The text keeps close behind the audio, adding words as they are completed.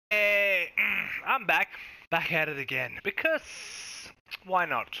I'm back at it again, because why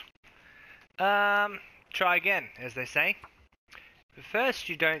not? Try again, as they say. But first,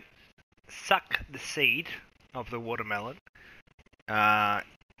 you don't suck the seed of the watermelon.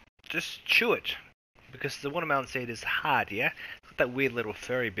 Just chew it, because the watermelon seed is hard, yeah? It's got that weird little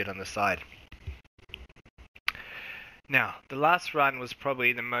furry bit on the side. Now, the last run was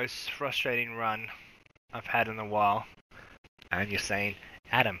probably the most frustrating run I've had in a while. And you're saying,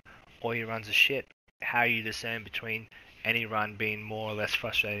 Adam, all your runs are shit. How you discern between any run being more or less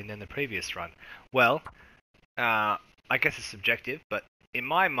frustrating than the previous run? Well, I guess it's subjective, but in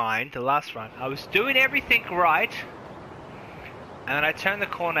my mind, the last run, I was doing everything right, and then I turned the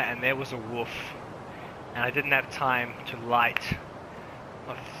corner and there was a wolf, and I didn't have time to light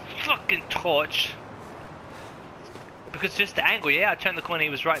a fucking torch, because just the angle, yeah, I turned the corner, he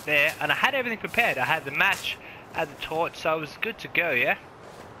was right there, and I had everything prepared. I had the match, I had the torch, so I was good to go, yeah?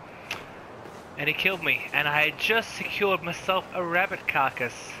 And he killed me, and I had just secured myself a rabbit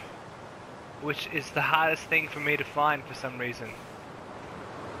carcass, which is the hardest thing for me to find for some reason.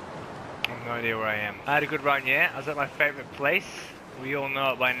 I have no idea where I am. I had a good run, yeah? I was at my favourite place. We all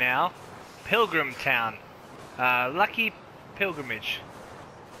know it by now. Pilgrim Town. Lucky Pilgrimage.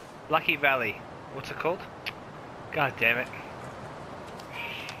 Lucky Valley. What's it called? God damn it.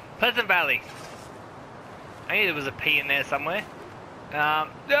 Pleasant Valley. I knew there was a P in there somewhere. No.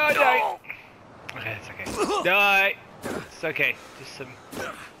 Okay, it's okay. No! It's okay. Just some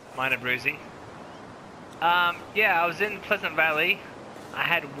minor bruising. Yeah, I was in Pleasant Valley. I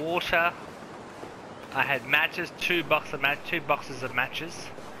had water. I had matches, two boxes of matches.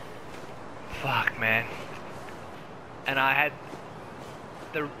 Fuck, man. And I had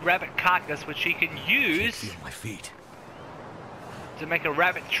the rabbit carcass, which you can use Feel my feet. to make a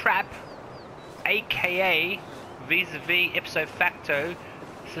rabbit trap, aka vis-a-vis ipso facto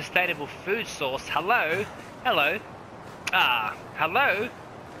sustainable food source. Hello? Hello? Hello?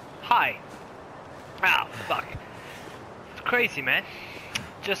 Hi. Fuck. It's crazy, man.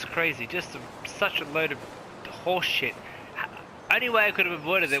 Just crazy. Just such a load of horse shit. Only way I could have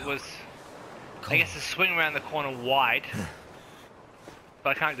avoided it was, I guess, to swing around the corner wide.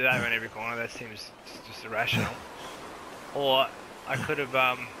 But I can't do that around every corner. That seems just irrational. Or I could have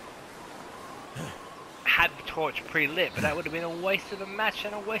had the torch pre-lit, but that would have been a waste of a match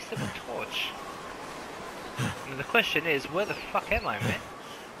and a waste of a torch. And the question is, where the fuck am I, man?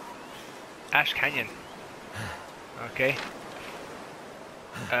 Ash Canyon. Okay.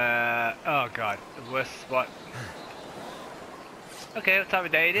 Oh god, the worst spot. Okay, what time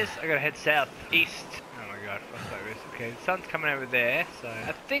of day it is? I gotta head south, east. Oh my god, fuck like this. Okay, the sun's coming over there, so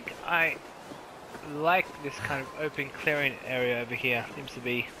I think I like this kind of open clearing area over here. Seems to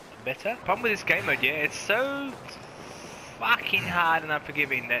be better. Problem with this game mode, yeah, it's so fucking hard and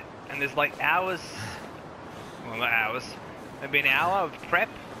unforgiving that, and there's like hours, well not hours, maybe an hour of prep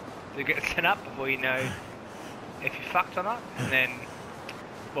to get set up before you know if you fucked or not, and then,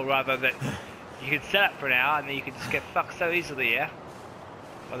 or rather that you could set up for an hour and then you could just get fucked so easily, yeah?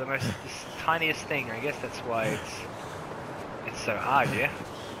 By the most, this tiniest thing. I guess that's why it's so hard, yeah?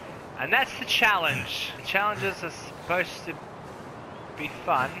 And that's the challenge. The challenges are supposed to be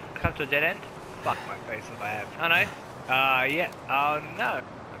fun. Come to a dead end? Fuck my face if I have. Oh no. Yeah. Oh no.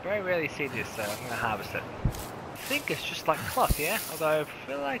 I very rarely see this, so I'm gonna harvest it. I think it's just like cloth, yeah? Although I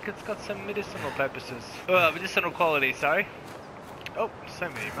feel like it's got some medicinal purposes. Oh, medicinal quality, sorry. Oh, so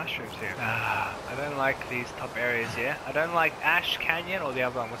many mushrooms here. I don't like these top areas here. I don't like Ash Canyon, or the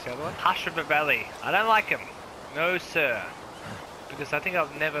other one, what's the other one? Hush River Valley. I don't like them. No sir. Because I think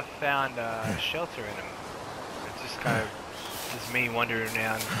I've never found a shelter in them. It's just kind of just me wandering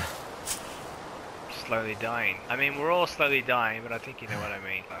around slowly dying. I mean, we're all slowly dying, but I think you know what I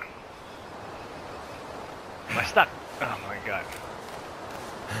mean. Am I stuck? Oh my god.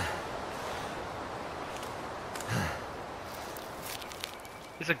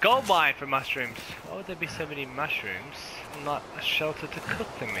 There's a gold mine for mushrooms. Why would there be so many mushrooms? Not a shelter to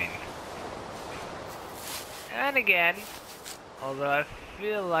cook them in. And again, although I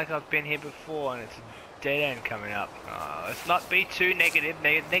feel like I've been here before and it's a dead end coming up. Let's not be too negative.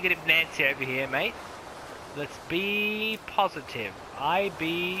 Negative Nancy over here, mate. Let's be positive. I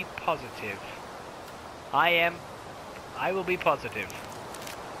be positive. I will be positive.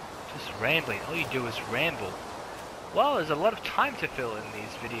 Just rambling. All you do is ramble. Well, there's a lot of time to fill in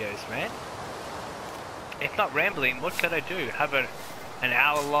these videos, man. If not rambling, what could I do? Have an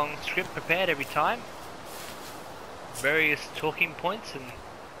hour-long script prepared every time? Various talking points and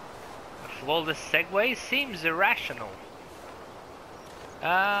a flawless segue? Seems irrational.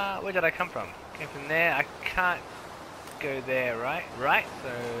 Where did I come from? Came from there. I can't go there, right? Right,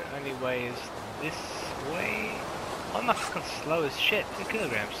 so only way is this way. I'm not fucking slow as shit. 2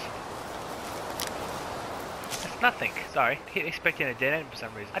 kilograms. That's nothing. Sorry, keep expecting a dead end for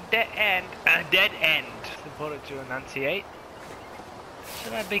some reason. A dead end. A dead end. It's important to enunciate.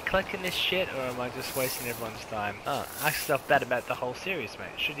 Should I be collecting this shit, or am I just wasting everyone's time? Oh, ask yourself that about the whole series,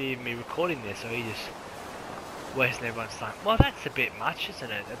 mate. Should he even be recording this, or are you just wasting everyone's time? Well, that's a bit much, isn't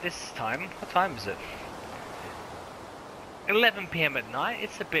it? At this time, what time is it? 11 PM at night.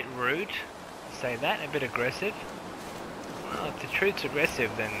 It's a bit rude to say that, a bit aggressive. Well, if the truth's aggressive,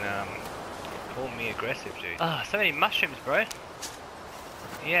 then call me aggressive, dude. Oh, so many mushrooms, bro.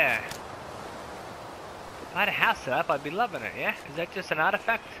 Yeah. If I had a house set up, I'd be loving it, yeah? Is that just an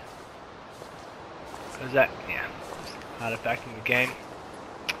artifact? Or is that, yeah, just an artifact in the game?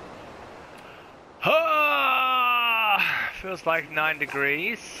 Ah, feels like 9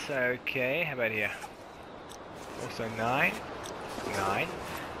 degrees. Okay, how about here? Also 9. 9.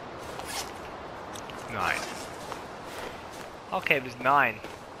 9. Okay, it was 9.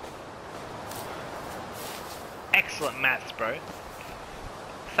 Excellent maths, bro.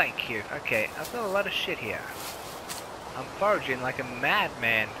 Thank you. Okay, I've got a lot of shit here. I'm foraging like a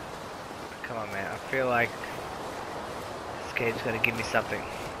madman. Come on, man. I feel like this game's gonna give me something.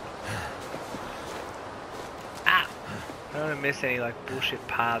 Ah! I don't want to miss any like bullshit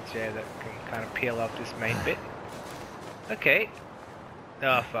paths here that can kind of peel off this main bit. Okay.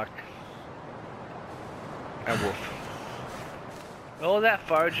 Oh, fuck. A wolf. All that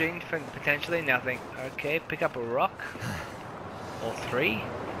foraging for potentially nothing. Okay, pick up a rock. Or 3.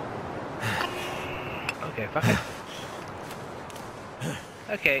 Okay, fuck it.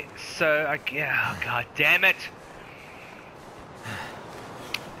 Okay, so yeah, oh, god damn it!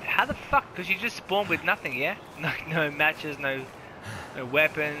 How the fuck? Because you just spawned with nothing, yeah? No matches, no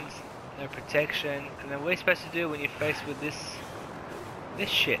weapons, no protection. And then what are you supposed to do when you're faced with this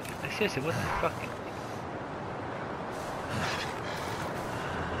shit? Like, seriously, what the fuck?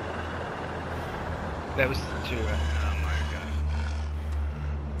 That was too. Oh my god.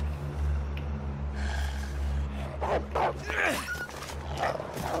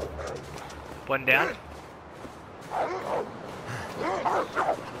 One down.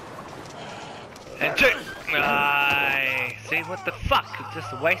 And 2! Aye. See, what the fuck?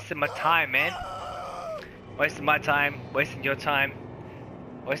 Just wasting my time, man. Wasting my time, wasting your time,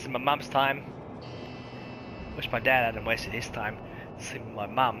 wasting my mum's time. Wish my dad hadn't wasted his time sleeping with my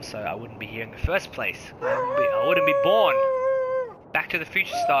mum, so I wouldn't be here in the first place. I wouldn't be born. Back to the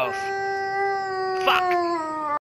Future styles. Fuck!